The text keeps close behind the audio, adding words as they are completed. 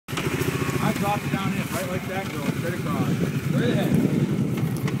drop it down in, right like that, girl, straight across. Straight ahead.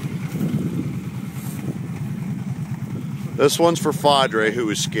 This one's for Fadre, who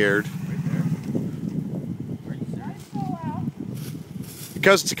is scared.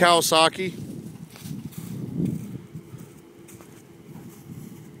 Because it's a Kawasaki.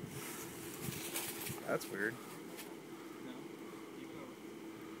 That's weird.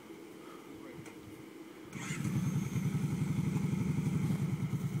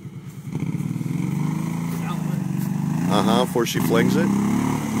 Before she flings it.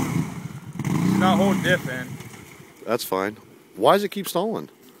 She's not holding diff in. That's fine. Why does it keep stalling?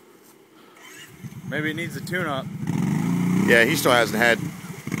 Maybe it needs a tune-up. Yeah, he still hasn't had.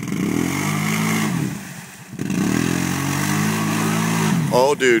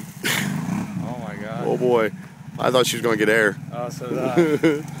 Oh, dude. Oh my god. Oh boy. I thought she was going to get air. Oh, so did I.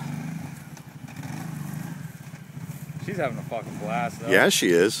 She's having a fucking blast, though. Yeah,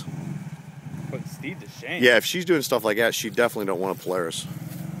 she is. Putting Steve to shame. Yeah, if she's doing stuff like that, she definitely don't want a Polaris.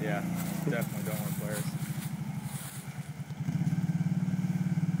 Yeah, definitely don't want players.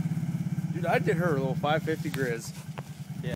 Dude, I did her a little 550 Grizz.